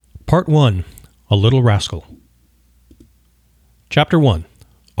Part 1. A Little Rascal. Chapter 1.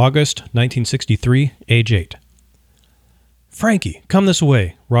 August 1963, age 8. "Frankie, come this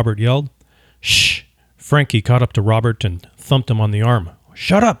way," Robert yelled. "Shh!" Frankie caught up to Robert and thumped him on the arm.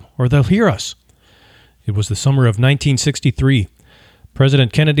 "Shut up, or they'll hear us." It was the summer of 1963.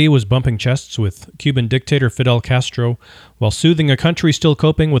 President Kennedy was bumping chests with Cuban dictator Fidel Castro while soothing a country still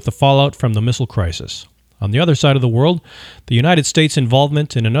coping with the fallout from the missile crisis. On the other side of the world, the United States'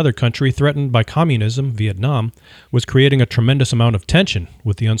 involvement in another country threatened by communism, Vietnam, was creating a tremendous amount of tension,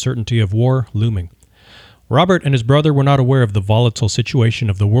 with the uncertainty of war looming. Robert and his brother were not aware of the volatile situation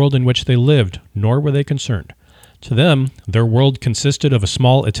of the world in which they lived, nor were they concerned. To them, their world consisted of a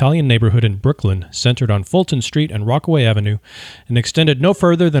small Italian neighborhood in Brooklyn, centered on Fulton Street and Rockaway Avenue, and extended no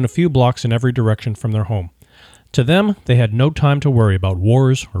further than a few blocks in every direction from their home. To them, they had no time to worry about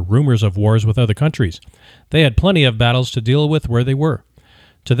wars or rumors of wars with other countries. They had plenty of battles to deal with where they were.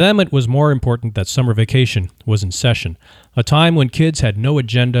 To them, it was more important that summer vacation was in session, a time when kids had no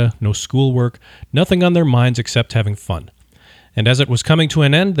agenda, no schoolwork, nothing on their minds except having fun. And as it was coming to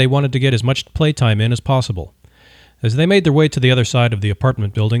an end, they wanted to get as much playtime in as possible. As they made their way to the other side of the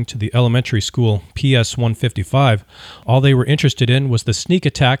apartment building to the elementary school PS 155, all they were interested in was the sneak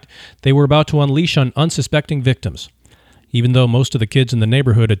attack they were about to unleash on unsuspecting victims. Even though most of the kids in the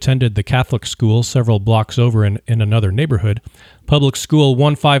neighborhood attended the Catholic school several blocks over in another neighborhood, Public School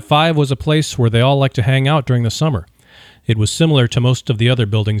 155 was a place where they all liked to hang out during the summer. It was similar to most of the other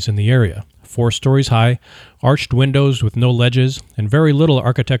buildings in the area, 4 stories high, arched windows with no ledges, and very little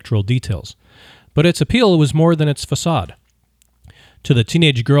architectural details. But its appeal was more than its facade. To the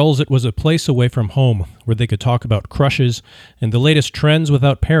teenage girls, it was a place away from home, where they could talk about crushes and the latest trends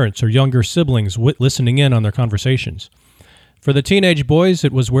without parents or younger siblings listening in on their conversations. For the teenage boys,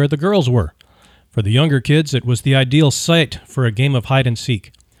 it was where the girls were. For the younger kids, it was the ideal site for a game of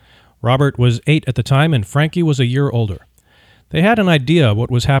hide-and-seek. Robert was 8 at the time, and Frankie was a year older. They had an idea of what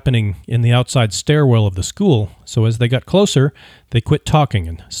was happening in the outside stairwell of the school, so as they got closer, they quit talking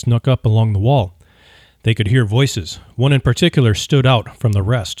and snuck up along the wall. They could hear voices. One in particular stood out from the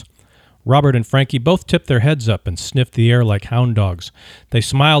rest. Robert and Frankie both tipped their heads up and sniffed the air like hound dogs. They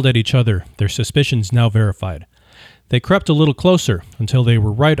smiled at each other, their suspicions now verified. They crept a little closer until they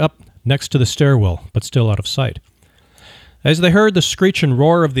were right up next to the stairwell, but still out of sight. As they heard the screech and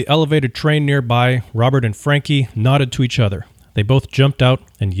roar of the elevated train nearby, Robert and Frankie nodded to each other. They both jumped out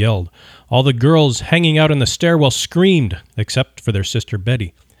and yelled. All the girls hanging out in the stairwell screamed, except for their sister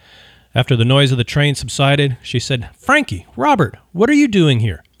Betty. After the noise of the train subsided, she said, "Frankie, Robert, what are you doing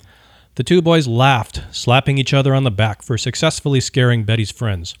here?" The two boys laughed, slapping each other on the back for successfully scaring Betty's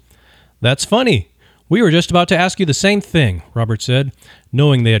friends. "That's funny. We were just about to ask you the same thing," Robert said,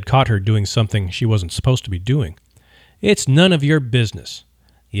 knowing they had caught her doing something she wasn't supposed to be doing. "It's none of your business."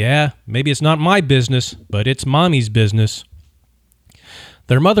 "Yeah, maybe it's not my business, but it's Mommy's business."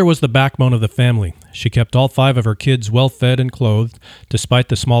 Their mother was the backbone of the family. She kept all 5 of her kids well-fed and clothed, despite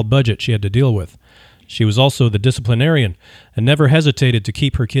the small budget she had to deal with. She was also the disciplinarian, and never hesitated to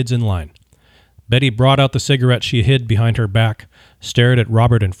keep her kids in line. Betty brought out the cigarette she hid behind her back, stared at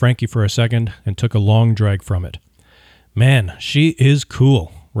Robert and Frankie for a second, and took a long drag from it. "Man, she is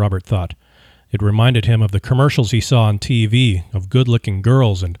cool," Robert thought. It reminded him of the commercials he saw on TV, of good-looking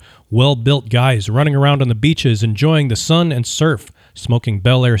girls and well-built guys running around on the beaches enjoying the sun and surf, smoking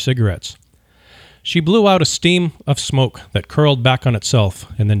Bel Air cigarettes. She blew out a stream of smoke that curled back on itself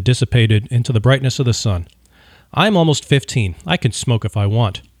and then dissipated into the brightness of the sun. "I'm almost 15. I can smoke if I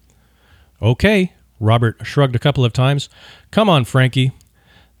want." "Okay," Robert shrugged a couple of times. "Come on, Frankie."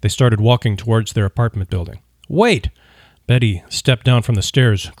 They started walking towards their apartment building. "Wait!" Betty stepped down from the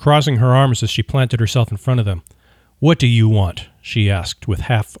stairs, crossing her arms as she planted herself in front of them. "What do you want?" she asked, with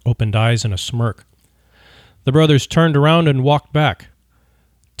half-opened eyes and a smirk. The brothers turned around and walked back.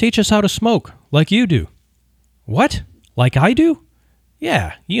 "Teach us how to smoke, like you do." "What? Like I do?"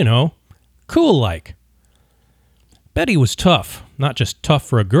 "Yeah, you know. Cool like." Betty was tough, not just tough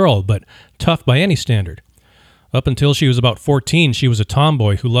for a girl, but tough by any standard. Up until she was about 14, she was a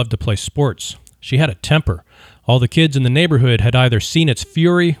tomboy who loved to play sports. She had a temper. All the kids in the neighborhood had either seen its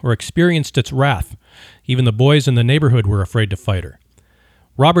fury or experienced its wrath. Even the boys in the neighborhood were afraid to fight her.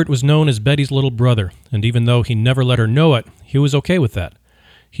 Robert was known as Betty's little brother, and even though he never let her know it, he was okay with that.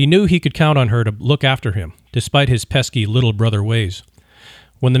 He knew he could count on her to look after him, despite his pesky little brother ways.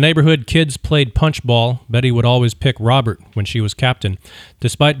 When the neighborhood kids played punch ball, Betty would always pick Robert when she was captain,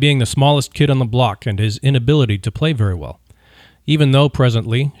 despite being the smallest kid on the block and his inability to play very well. Even though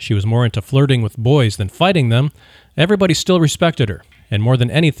presently she was more into flirting with boys than fighting them, everybody still respected her, and more than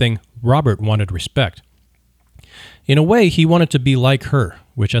anything, Robert wanted respect. In a way, he wanted to be like her,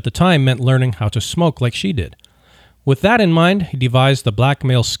 which at the time meant learning how to smoke like she did. With that in mind, he devised the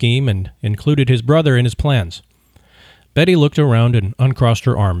blackmail scheme and included his brother in his plans. Betty looked around and uncrossed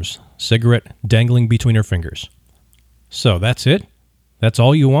her arms, cigarette dangling between her fingers. "So that's it? That's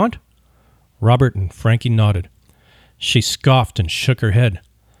all you want?" Robert and Frankie nodded. She scoffed and shook her head.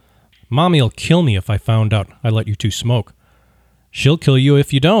 "Mommy'll kill me if I found out I let you two smoke." "She'll kill you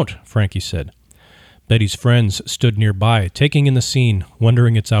if you don't," Frankie said. Betty's friends stood nearby, taking in the scene,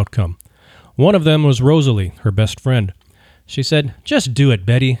 wondering its outcome. One of them was Rosalie, her best friend. She said, "Just do it,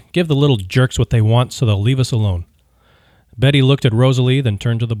 Betty. Give the little jerks what they want so they'll leave us alone." Betty looked at Rosalie, then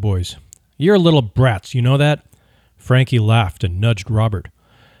turned to the boys. "You're little brats, you know that?" Frankie laughed and nudged Robert.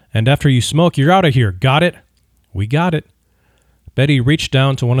 "And after you smoke, you're out of here. Got it?" "We got it." Betty reached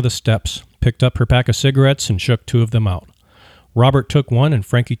down to one of the steps, picked up her pack of cigarettes, and shook two of them out. Robert took one and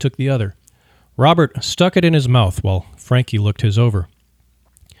Frankie took the other. Robert stuck it in his mouth while Frankie looked his over.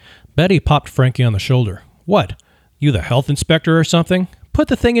 Betty popped Frankie on the shoulder. "What? You the health inspector or something? Put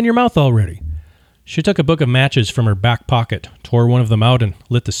the thing in your mouth already." She took a book of matches from her back pocket, tore one of them out, and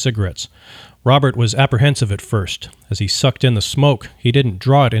lit the cigarettes. Robert was apprehensive at first. As he sucked in the smoke, he didn't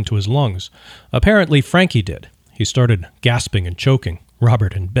draw it into his lungs. Apparently, Frankie did. He started gasping and choking.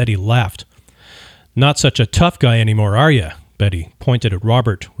 Robert and Betty laughed. "Not such a tough guy anymore, are you?" Betty pointed at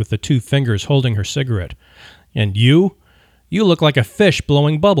Robert with the two fingers holding her cigarette. "And you? You look like a fish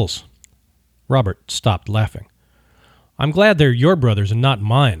blowing bubbles." Robert stopped laughing. "I'm glad they're your brothers and not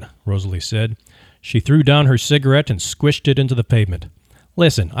mine," Rosalie said. She threw down her cigarette and squished it into the pavement.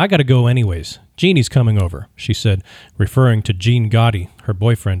 "Listen, I gotta go anyways. Jeannie's coming over," she said, referring to Gene Gotti, her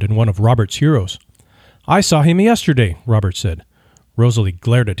boyfriend and one of Robert's heroes. "I saw him yesterday," Robert said. Rosalie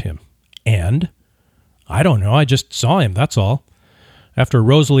glared at him. "And?" "I don't know, I just saw him, that's all." After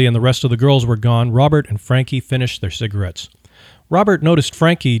Rosalie and the rest of the girls were gone, Robert and Frankie finished their cigarettes. Robert noticed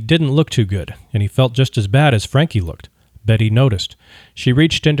Frankie didn't look too good, and he felt just as bad as Frankie looked. Betty noticed. She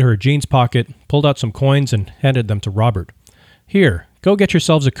reached into her jeans pocket, pulled out some coins, and handed them to Robert. "Here, go get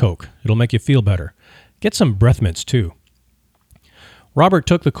yourselves a Coke. It'll make you feel better. Get some breath mints, too." Robert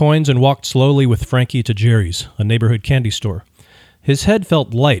took the coins and walked slowly with Frankie to Jerry's, a neighborhood candy store. His head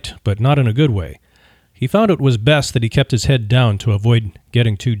felt light, but not in a good way. He found it was best that he kept his head down to avoid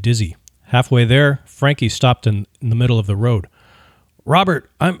getting too dizzy. Halfway there, Frankie stopped in the middle of the road. "Robert,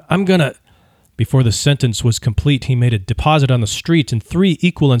 I'm gonna..." Before the sentence was complete, he made a deposit on the street in 3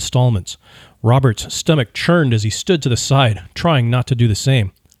 equal installments. Robert's stomach churned as he stood to the side, trying not to do the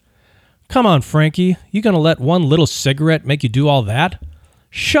same. "Come on, Frankie. You gonna let one little cigarette make you do all that?"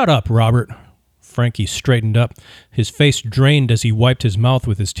 "Shut up, Robert." Frankie straightened up, his face drained as he wiped his mouth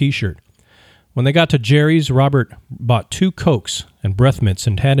with his t-shirt. When they got to Jerry's, Robert bought 2 Cokes and breath mints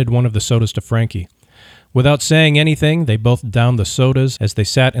and handed one of the sodas to Frankie. Without saying anything, they both downed the sodas as they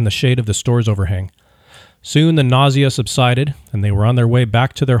sat in the shade of the store's overhang. Soon the nausea subsided, and they were on their way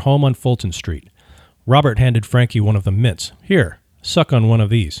back to their home on Fulton Street. Robert handed Frankie one of the mints. "Here, suck on one of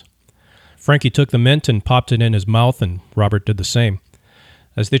these." Frankie took the mint and popped it in his mouth, and Robert did the same.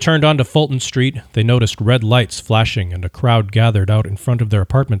 As they turned onto Fulton Street, they noticed red lights flashing and a crowd gathered out in front of their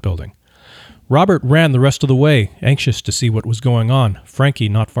apartment building. Robert ran the rest of the way, anxious to see what was going on, Frankie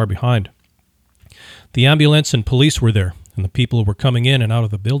not far behind. The ambulance and police were there, and the people were coming in and out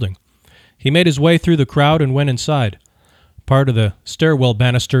of the building. He made his way through the crowd and went inside. Part of the stairwell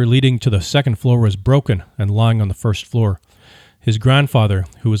banister leading to the second floor was broken and lying on the first floor. His grandfather,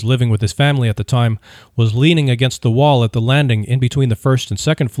 who was living with his family at the time, was leaning against the wall at the landing in between the first and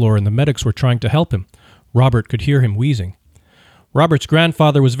second floor, and the medics were trying to help him. Robert could hear him wheezing. Robert's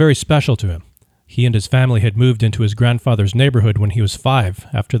grandfather was very special to him. He and his family had moved into his grandfather's neighborhood when he was 5,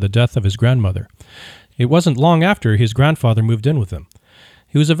 after the death of his grandmother. It wasn't long after his grandfather moved in with them.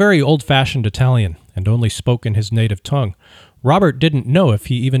 He was a very old-fashioned Italian and only spoke in his native tongue. Robert didn't know if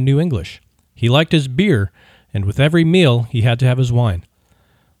he even knew English. He liked his beer, and with every meal he had to have his wine.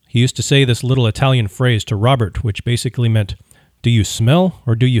 He used to say this little Italian phrase to Robert, which basically meant, "Do you smell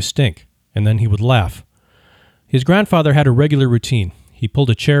or do you stink?" And then he would laugh. His grandfather had a regular routine. He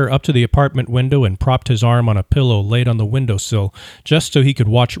pulled a chair up to the apartment window and propped his arm on a pillow laid on the windowsill just so he could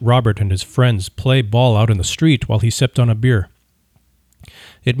watch Robert and his friends play ball out in the street while he sipped on a beer.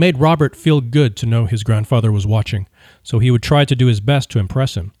 It made Robert feel good to know his grandfather was watching, so he would try to do his best to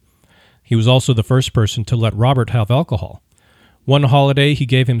impress him. He was also the first person to let Robert have alcohol. One holiday, he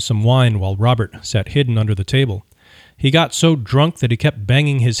gave him some wine while Robert sat hidden under the table. He got so drunk that he kept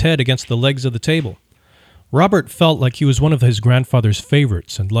banging his head against the legs of the table. Robert felt like he was one of his grandfather's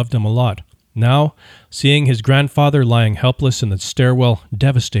favorites and loved him a lot. Now, seeing his grandfather lying helpless in the stairwell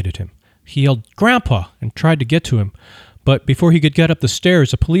devastated him. He yelled, "Grandpa!" and tried to get to him, But before he could get up the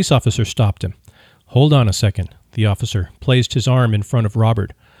stairs, a police officer stopped him. "Hold on a second." The officer placed his arm in front of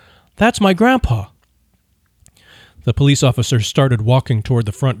Robert. "That's my grandpa." The police officer started walking toward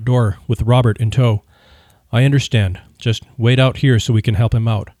the front door with Robert in tow. "I understand. Just wait out here so we can help him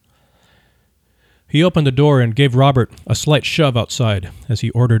out." He opened the door and gave Robert a slight shove outside as he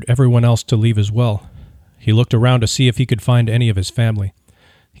ordered everyone else to leave as well. He looked around to see if he could find any of his family.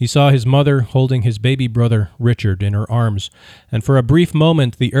 He saw his mother holding his baby brother, Richard, in her arms, and for a brief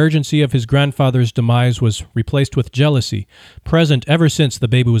moment the urgency of his grandfather's demise was replaced with jealousy, present ever since the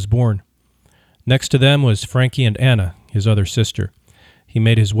baby was born. Next to them was Frankie and Anna, his other sister. He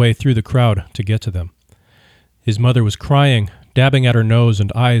made his way through the crowd to get to them. His mother was crying, dabbing at her nose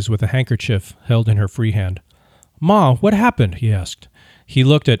and eyes with a handkerchief held in her free hand. "Ma, what happened?" he asked. He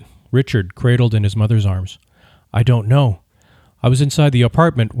looked at Richard cradled in his mother's arms. "I don't know. I was inside the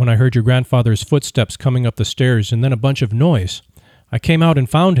apartment when I heard your grandfather's footsteps coming up the stairs and then a bunch of noise. I came out and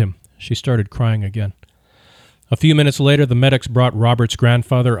found him." She started crying again. A few minutes later, the medics brought Robert's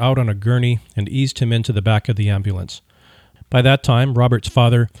grandfather out on a gurney and eased him into the back of the ambulance. By that time, Robert's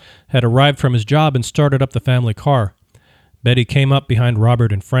father had arrived from his job and started up the family car. Betty came up behind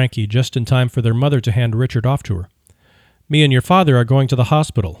Robert and Frankie just in time for their mother to hand Richard off to her. "Me and your father are going to the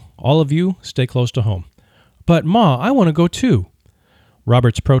hospital. All of you, stay close to home." "But, Ma, I want to go too."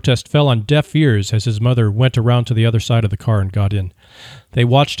 Robert's protest fell on deaf ears as his mother went around to the other side of the car and got in. They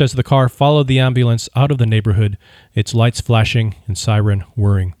watched as the car followed the ambulance out of the neighborhood, its lights flashing and siren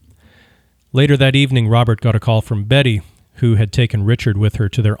whirring. Later that evening, Robert got a call from Betty, who had taken Richard with her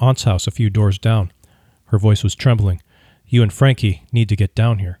to their aunt's house a few doors down. Her voice was trembling. "You and Frankie need to get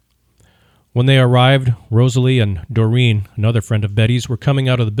down here." When they arrived, Rosalie and Doreen, another friend of Betty's, were coming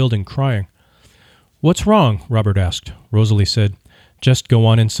out of the building crying. "What's wrong?" Robert asked. Rosalie said, "Just go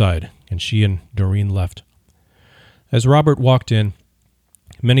on inside," and she and Doreen left. As Robert walked in,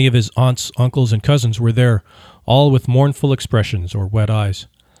 many of his aunts, uncles, and cousins were there, all with mournful expressions or wet eyes.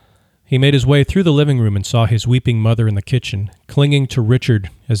 He made his way through the living room and saw his weeping mother in the kitchen, clinging to Richard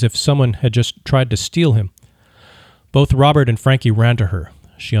as if someone had just tried to steal him. Both Robert and Frankie ran to her.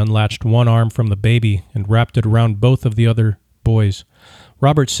 She unlatched one arm from the baby and wrapped it around both of the other boys.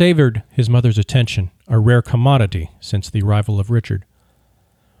 Robert savored his mother's attention, a rare commodity since the arrival of Richard.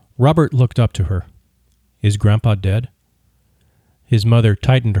 Robert looked up to her. "Is Grandpa dead?" His mother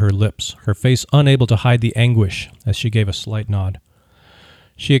tightened her lips, her face unable to hide the anguish as she gave a slight nod.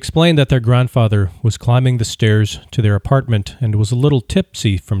 She explained that their grandfather was climbing the stairs to their apartment and was a little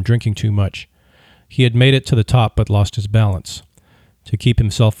tipsy from drinking too much. He had made it to the top but lost his balance. To keep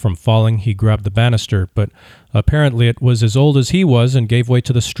himself from falling, he grabbed the banister, but apparently it was as old as he was and gave way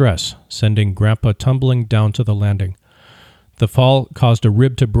to the stress, sending Grandpa tumbling down to the landing. The fall caused a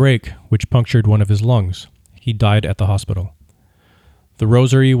rib to break, which punctured one of his lungs. He died at the hospital. The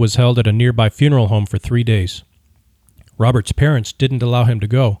rosary was held at a nearby funeral home for 3 days. Robert's parents didn't allow him to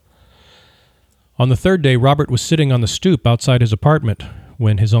go. On the third day, Robert was sitting on the stoop outside his apartment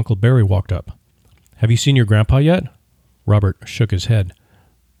when his Uncle Barry walked up. "Have you seen your grandpa yet?" Robert shook his head.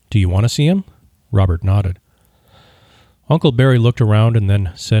 "Do you want to see him?" Robert nodded. Uncle Barry looked around and then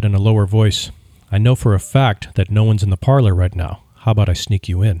said in a lower voice, "I know for a fact that no one's in the parlor right now. How about I sneak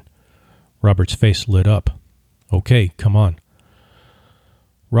you in?" Robert's face lit up. "Okay, come on."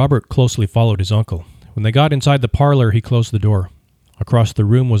 Robert closely followed his uncle. When they got inside the parlor, he closed the door. Across the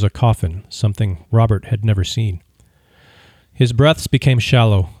room was a coffin, something Robert had never seen. His breaths became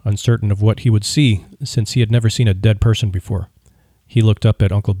shallow, uncertain of what he would see, since he had never seen a dead person before. He looked up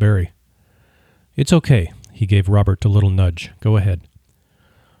at Uncle Barry. "It's okay," he gave Robert a little nudge. "Go ahead."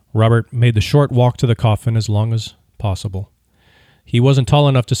 Robert made the short walk to the coffin as long as possible. He wasn't tall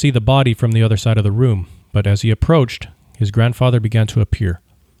enough to see the body from the other side of the room, but as he approached, his grandfather began to appear.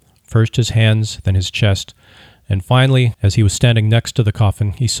 First his hands, then his chest, and finally, as he was standing next to the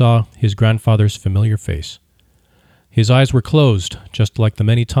coffin, he saw his grandfather's familiar face. His eyes were closed, just like the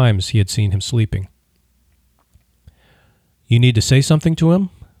many times he had seen him sleeping. "You need to say something to him?"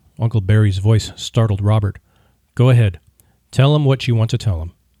 Uncle Barry's voice startled Robert. "Go ahead. Tell him what you want to tell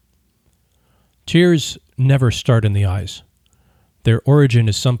him." Tears never start in the eyes. Their origin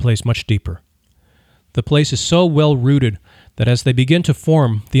is someplace much deeper. The place is so well rooted that as they begin to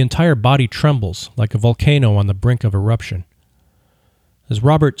form, the entire body trembles like a volcano on the brink of eruption. As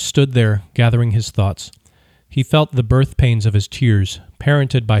Robert stood there, gathering his thoughts, he felt the birth pains of his tears,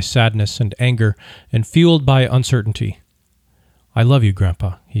 parented by sadness and anger and fueled by uncertainty. "I love you,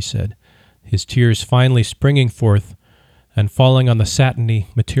 Grandpa," he said, his tears finally springing forth and falling on the satiny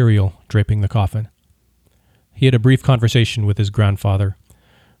material draping the coffin. He had a brief conversation with his grandfather,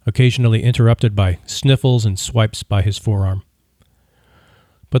 occasionally interrupted by sniffles and swipes by his forearm.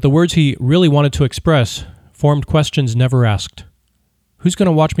 But the words he really wanted to express formed questions never asked. Who's going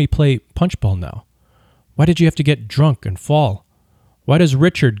to watch me play punchball now? Why did you have to get drunk and fall? Why does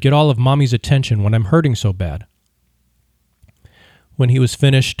Richard get all of Mommy's attention when I'm hurting so bad? When he was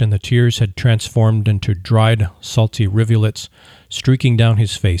finished and the tears had transformed into dried, salty rivulets streaking down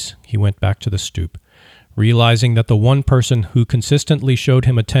his face, he went back to the stoop, realizing that the one person who consistently showed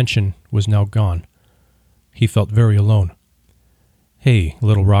him attention was now gone. He felt very alone. "Hey,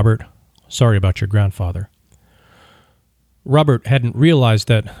 little Robert, sorry about your grandfather." Robert hadn't realized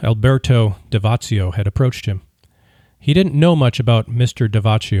that Alberto Devaccio had approached him. He didn't know much about Mr.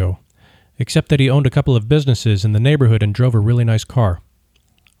 Devaccio, except that he owned a couple of businesses in the neighborhood and drove a really nice car.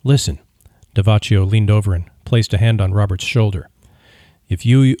 "Listen," Devaccio leaned over and placed a hand on Robert's shoulder. "If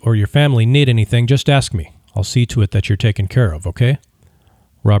you or your family need anything, just ask me. I'll see to it that you're taken care of, okay?"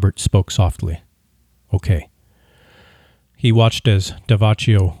 Robert spoke softly. "Okay." He watched as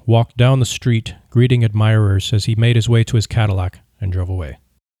Devaccio walked down the street, greeting admirers as he made his way to his Cadillac and drove away.